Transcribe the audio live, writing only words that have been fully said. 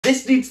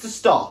This needs to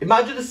stop.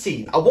 Imagine a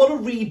scene. I want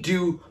to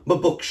redo my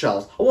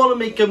bookshelves. I want to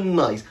make them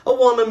nice. I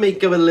want to make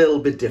them a little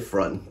bit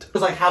different.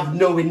 Because I have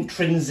no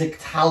intrinsic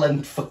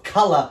talent for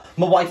colour,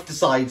 my wife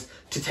decides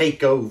to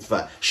take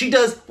over. She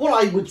does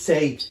what I would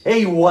say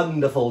a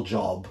wonderful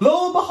job.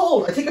 Lo and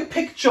behold, I take a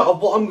picture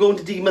of what I'm going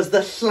to deem as the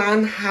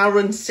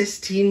Llanharan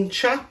Sistine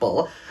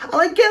Chapel,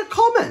 and I get a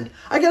comment.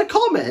 I get a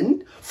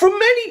comment from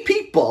many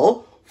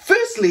people,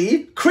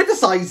 firstly,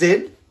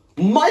 criticising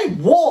my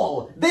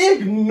wall. They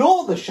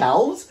ignore the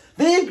shelves,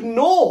 they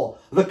ignore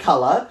the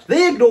colour,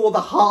 they ignore the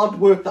hard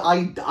work that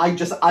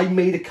I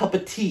made a cup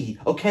of tea,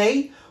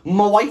 okay?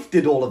 My wife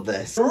did all of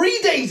this.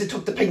 3 days it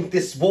took to paint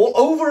this wall,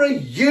 over a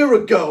year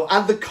ago,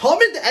 and the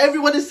comment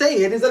everyone is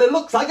saying is that it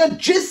looks like a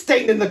jizz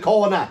stain in the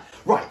corner.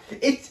 Right,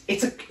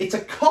 it's a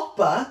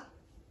copper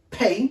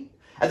paint,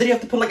 and then you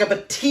have to put like a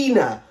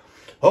patina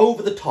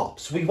over the top.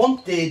 So we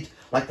wanted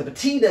like the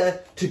patina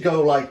to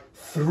go like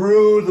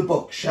through the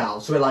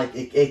bookshelf, so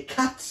it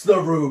cuts the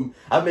room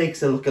and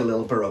makes it look a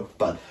little baroque,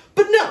 but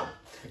no.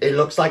 It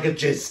looks like a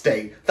jizz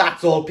stain.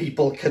 That's all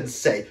people can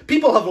say.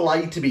 People have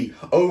lied to me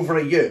over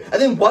a year.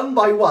 And then one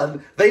by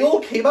one, they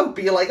all came out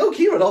being like, oh,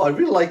 Kieran, I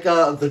really like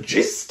the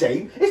jizz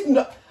stain. It's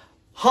not...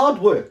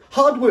 Hard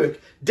work,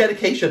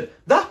 dedication.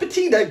 That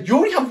patina, you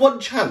only have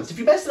one chance. If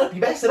you mess it up, you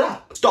mess it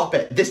up. Stop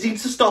it. This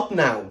needs to stop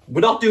now.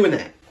 We're not doing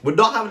it. We're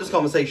not having this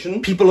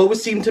conversation. People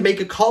always seem to make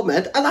a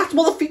comment, and that's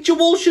what the feature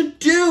wall should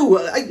do.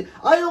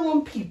 I don't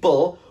want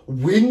people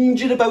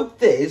whinging about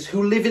this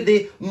who live in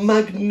the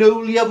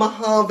Magnolia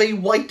Mojave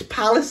White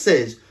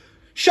Palaces.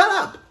 Shut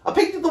up! I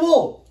painted the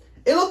wall.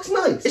 It looks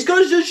nice. It's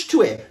got a zhuzh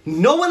to it.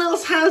 No one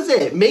else has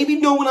it. Maybe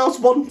no one else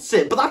wants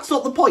it, but that's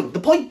not the point. The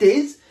point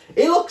is,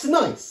 it looks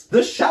nice.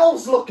 The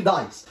shelves look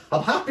nice.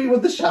 I'm happy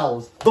with the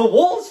shelves. The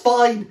wall's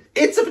fine.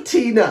 It's a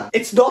patina.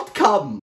 It's not cum.